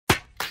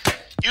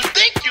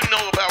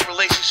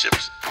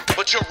relationships,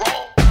 but you're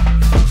wrong.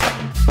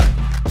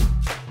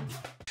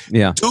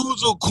 Yeah.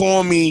 Dudes will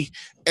call me,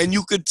 and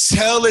you could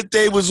tell that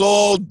they was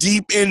all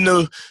deep in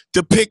the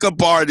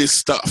pickup artist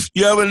stuff.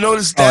 You ever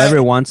notice that? Oh,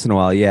 every once in a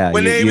while, yeah.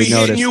 When they be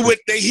hitting you with,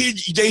 they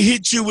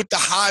hit you with the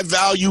high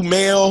value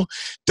male,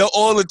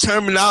 all the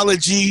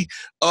terminology,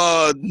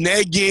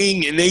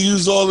 negging, and they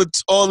use all the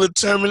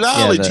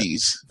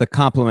terminologies. Yeah, the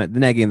compliment, the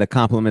negging, the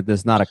compliment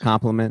that's not a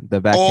compliment,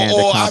 the backhanded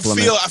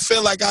compliment. I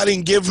feel like I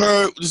didn't give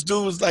her. This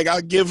dude was like,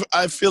 I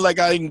feel like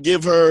I didn't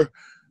give her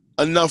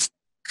enough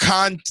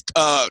comfort.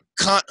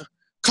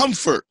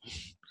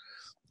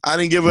 I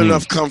didn't give her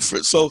enough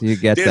comfort. So you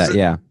get that,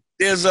 yeah.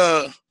 There's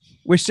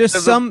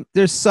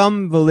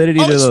some validity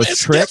to those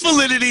tricks. There's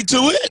validity to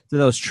it. To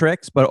those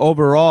tricks, but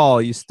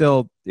overall, you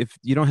still, if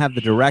you don't have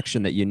the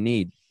direction that you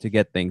need to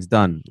get things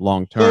done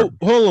long term.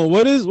 So, hold on,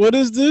 what is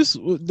this?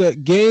 The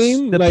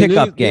game? The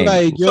pickup game.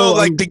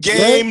 The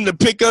game, the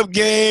pickup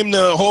game,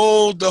 the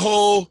whole.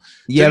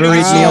 You ever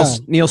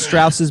read Neil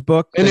Strauss's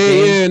book? And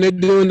they're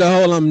doing the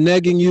whole "I'm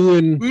negging you"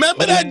 and.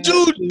 Remember that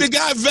dude, the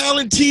guy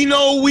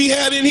Valentino we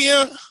had in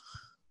here.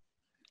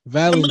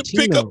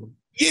 Valentino.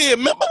 Yeah,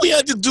 remember we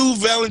had to do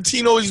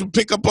Valentino. He's a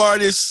pickup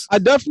artist. I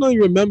definitely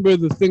remember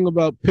the thing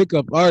about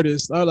pickup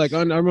artists. I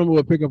remember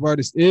what pickup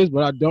artist is,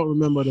 but I don't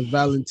remember the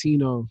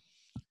Valentino.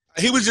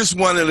 He was just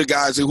one of the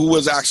guys who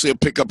was actually a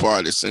pickup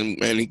artist,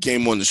 and he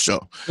came on the show.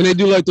 And they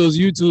do like those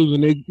YouTubes,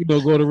 and they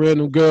go to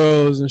random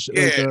girls and shit.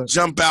 Yeah, like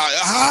jump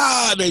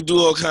out. They do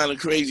all kind of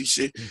crazy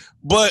shit.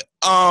 But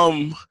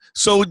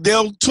so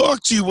they'll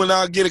talk to you when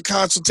I get a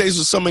consultation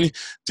with somebody.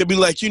 They'll be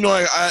like,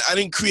 I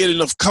didn't create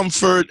enough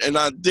comfort, and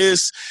I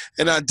this,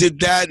 and I did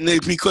that, and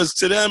because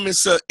to them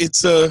it's a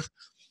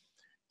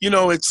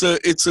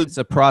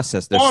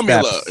process. There's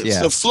formula. Steps. It's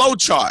a flow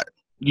chart.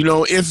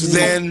 If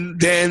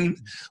then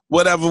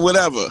whatever.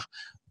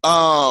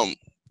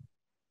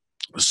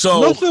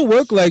 So nothing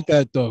work like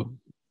that though.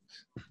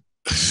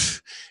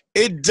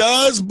 It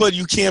does, but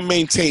you can't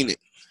maintain it.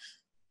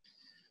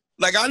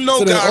 Like I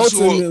know guys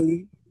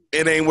who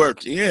it ain't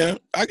working. Yeah,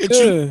 I get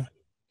you.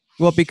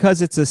 Well,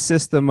 because it's a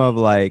system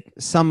of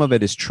some of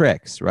it is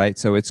tricks, right?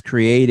 So it's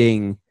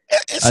creating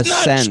a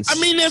sense. I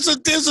mean, there's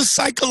a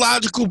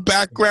psychological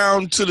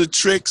background to the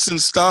tricks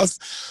and stuff.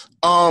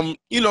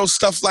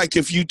 Stuff like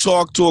if you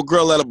talk to a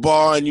girl at a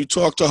bar and you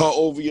talk to her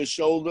over your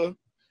shoulder.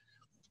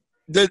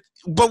 But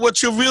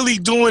what you're really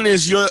doing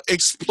is you're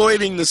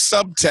exploiting the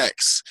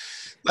subtext.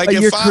 Like but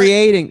you're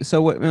creating.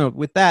 So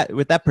with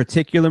that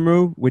particular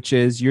move, which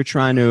is you're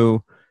trying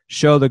to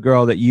show the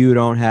girl that you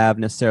don't have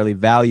necessarily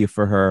value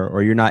for her,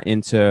 or you're not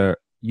into.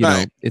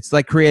 It's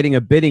like creating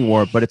a bidding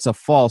war, but it's a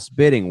false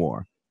bidding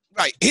war.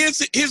 Right. Here's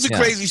the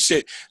crazy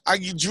shit.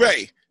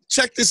 Dre,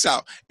 check this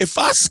out. If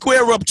I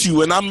square up to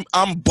you and I'm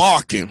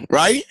barking,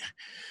 right?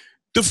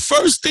 The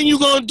first thing you're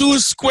gonna do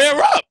is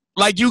square up.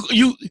 Like you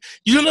know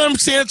what I'm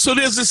saying? So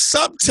there's a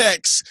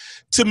subtext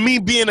to me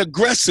being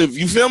aggressive.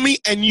 You feel me?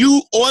 And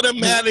you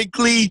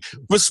automatically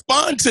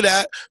respond to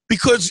that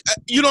because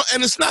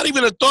and it's not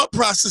even a thought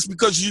process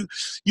because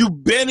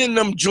you've been in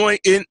them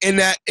in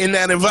that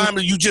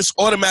environment. You just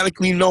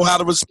automatically know how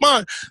to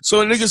respond.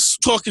 So a nigga's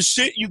talking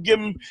shit, you give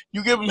him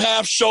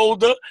half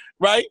shoulder,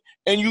 right?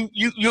 And you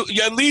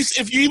at least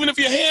if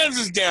your hands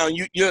is down,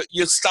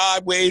 you're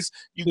sideways.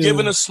 You're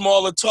giving a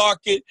smaller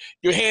target.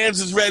 Your hands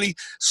is ready.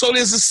 So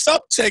there's a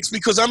subtext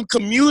because I'm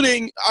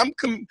communicating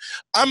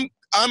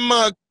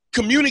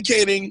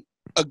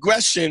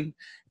aggression,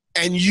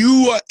 and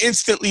you are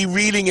instantly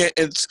reading it.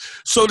 And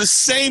so the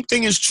same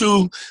thing is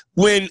true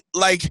when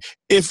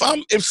if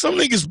some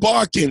nigga's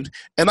barking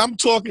and I'm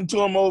talking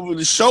to him over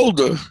the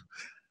shoulder,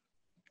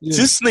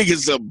 this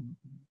nigga's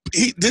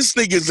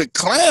a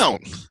clown.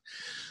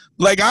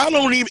 Like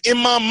in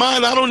my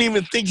mind, I don't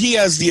even think he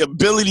has the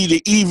ability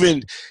to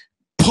even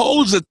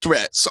pose a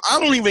threat. So I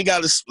don't even got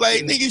to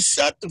explain, nigga,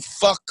 shut the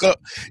fuck up.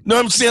 You know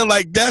what I'm saying?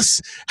 Like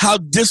that's how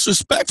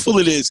disrespectful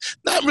it is.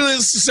 Not really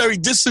necessarily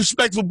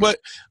disrespectful, but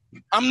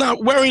I'm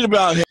not worried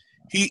about him.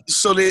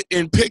 So that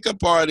in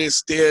pickup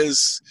artists,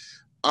 there's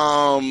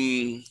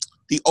the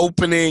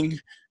opening,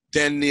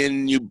 then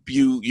you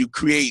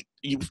create,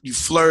 you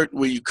flirt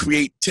where you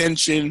create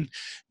tension,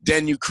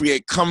 then you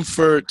create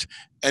comfort,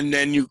 and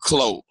then you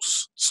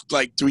close. It's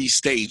like 3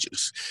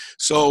 stages.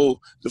 So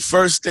the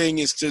first thing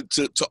is to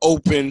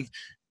open,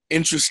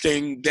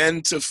 interesting,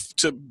 then to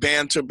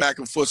banter back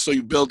and forth so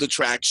you build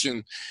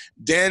attraction.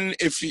 Then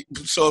if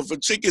a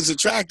chick is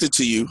attracted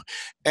to you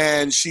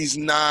and she's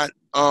not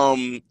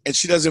and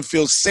she doesn't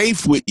feel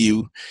safe with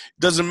you,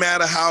 doesn't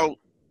matter how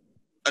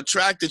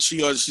attracted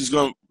she is, she's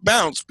going to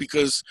bounce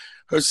because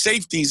her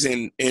safety's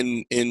in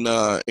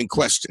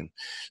question.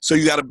 So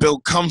you got to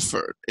build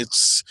comfort.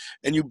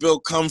 And you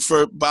build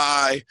comfort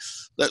by,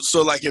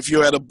 so like if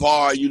you're at a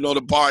bar,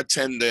 the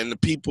bartender and the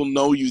people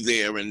know you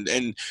there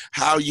and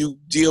how you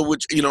deal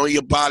with,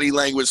 your body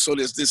language. So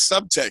there's this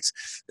subtext.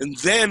 And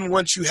then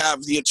once you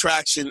have the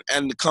attraction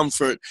and the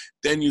comfort,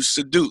 then you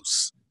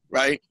seduce,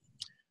 right?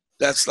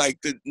 That's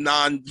like the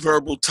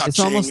non-verbal touching. It's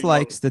almost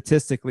like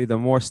statistically, the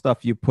more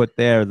stuff you put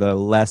there, the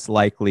less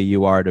likely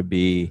you are to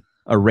be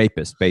a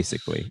rapist,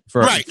 basically,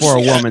 for Right. a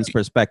woman's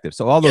perspective.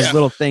 So all those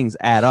little things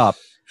add up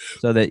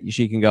so that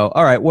she can go,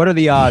 all right, what are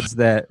the odds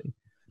that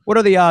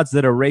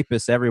a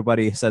rapist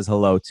everybody says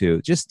hello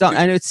to? Just don't,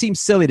 and it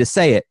seems silly to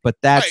say it, but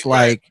that's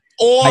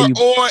or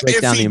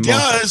if he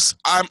does,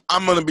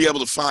 I'm gonna be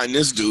able to find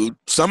this dude.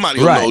 Somebody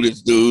will know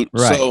this dude.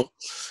 Right. So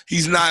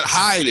he's not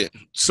hiding.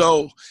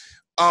 So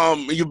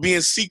you're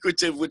being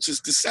secretive, which is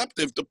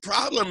deceptive. The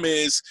problem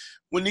is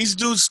when these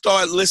dudes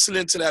start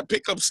listening to that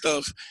pickup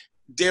stuff,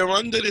 they're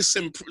under this.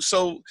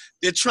 So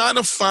they're trying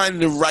to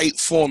find the right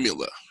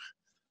formula.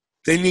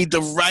 They need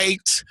the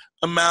right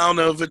amount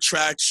of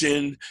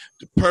attraction,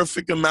 the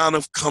perfect amount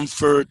of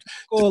comfort.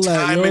 All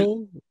that,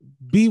 yo.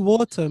 Be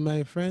water,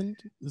 my friend.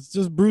 It's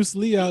just Bruce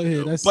Lee out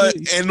here. But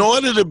in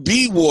order to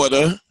be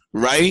water,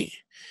 right,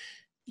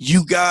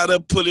 you gotta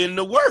put in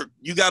the work.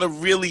 You gotta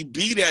really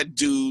be that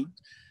dude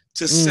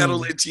to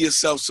settle into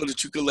yourself so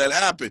that you can let it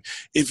happen.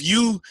 If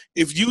you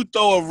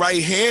throw a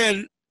right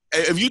hand,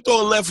 if you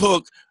throw a left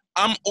hook,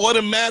 I'm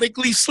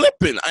automatically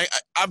slipping.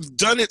 I've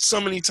done it so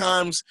many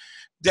times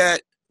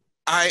that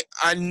I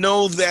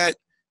know that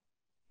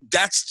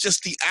that's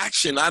just the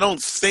action. I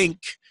don't think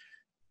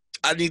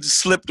I need to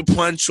slip the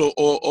punch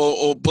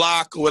or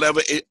block or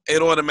whatever.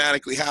 It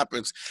automatically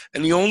happens.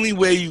 And the only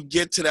way you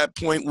get to that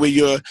point where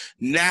you're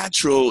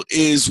natural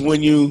is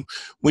when you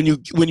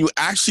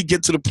actually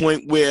get to the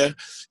point where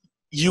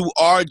you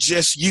are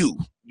just you.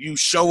 You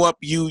show up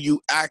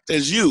you act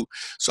as you.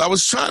 So I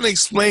was trying to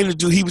explain to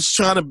dude, he was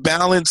trying to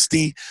balance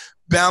the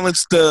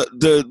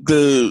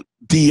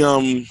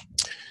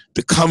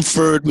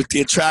comfort with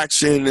the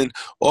attraction and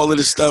all of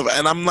this stuff.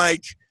 And I'm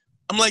like,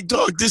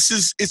 dog,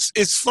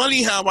 it's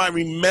funny how I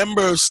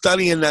remember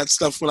studying that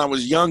stuff when I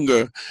was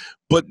younger,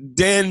 but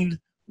then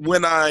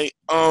when I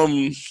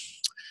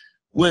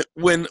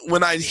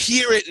when I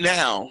hear it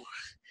now,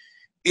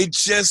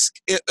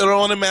 it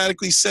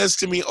automatically says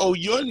to me, oh,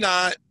 you're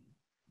not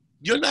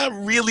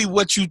really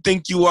what you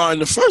think you are in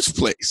the first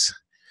place.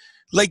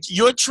 Like if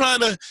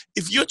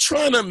you're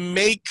trying to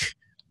make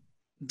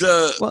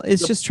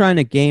it's just trying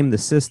to game the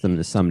system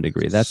to some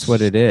degree. That's what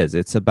it is.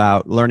 It's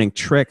about learning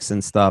tricks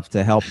and stuff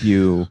to help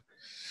you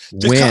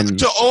win.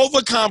 To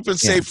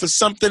overcompensate for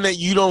something that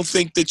you don't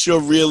think that you're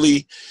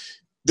really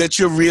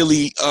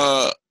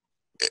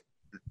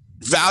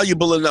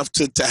valuable enough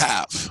to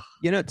have.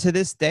 You know, to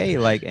this day,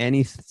 like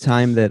any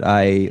time that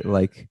I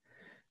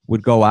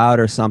would go out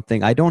or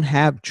something, I don't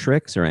have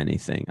tricks or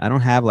anything. I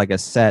don't have like a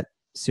set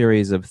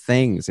series of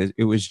things.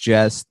 It was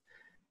just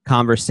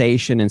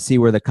conversation and see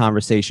where the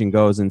conversation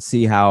goes and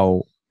see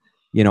how,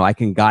 I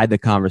can guide the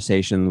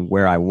conversation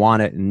where I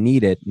want it and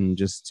need it, and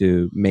just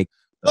to make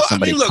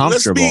somebody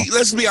comfortable.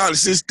 Let's be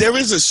honest. There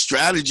is a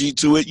strategy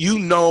to it. You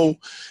know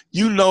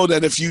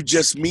that if you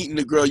just meeting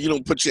the girl, you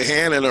don't put your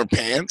hand in her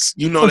pants.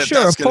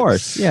 Of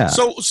course, yeah.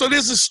 So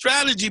there's a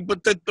strategy,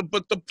 but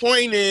the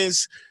point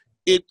is,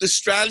 the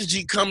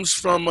strategy comes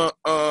from a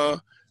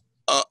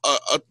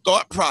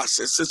thought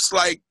process. It's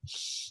like,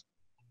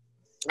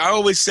 I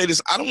always say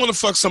this: I don't want to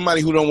fuck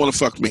somebody who don't want to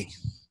fuck me.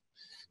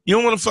 You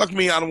don't want to fuck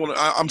me. I don't want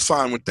to. I'm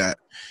fine with that.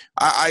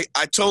 I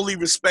totally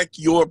respect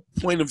your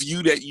point of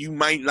view that you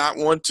might not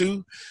want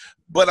to,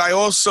 but I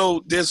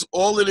also, there's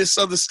all of this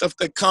other stuff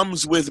that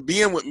comes with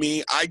being with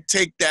me. I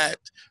take that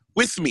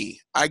with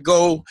me. I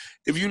go,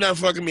 if you're not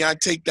fucking me, I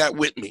take that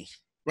with me,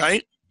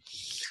 right?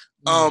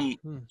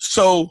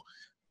 So,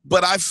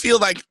 but I feel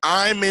like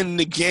I'm in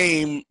the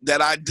game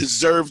that I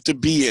deserve to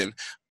be in.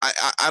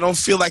 I don't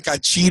feel like I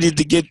cheated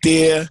to get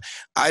there.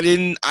 I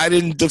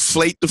didn't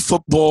deflate the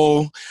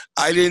football.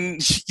 I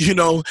didn't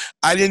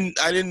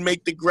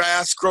make the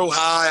grass grow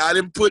high. I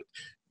didn't put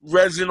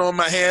resin on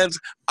my hands.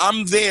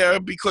 I'm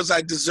there because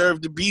I deserve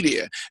to be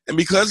there. And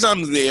because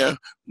I'm there,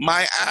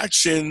 my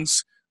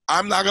actions,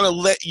 I'm not going to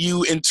let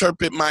you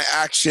interpret my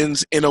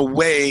actions in a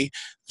way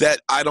that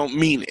I don't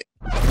mean it.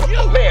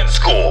 Man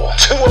score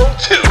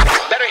 202.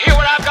 Better hear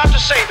what I've got to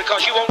say,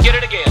 because you won't get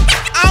it again.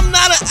 I'm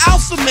not an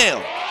alpha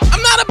male.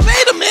 I'm not a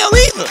beta male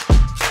either.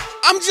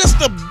 I'm just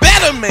a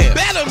better man.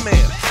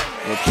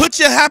 Well, put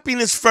your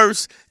happiness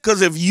first,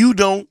 because if you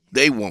don't,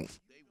 they won't.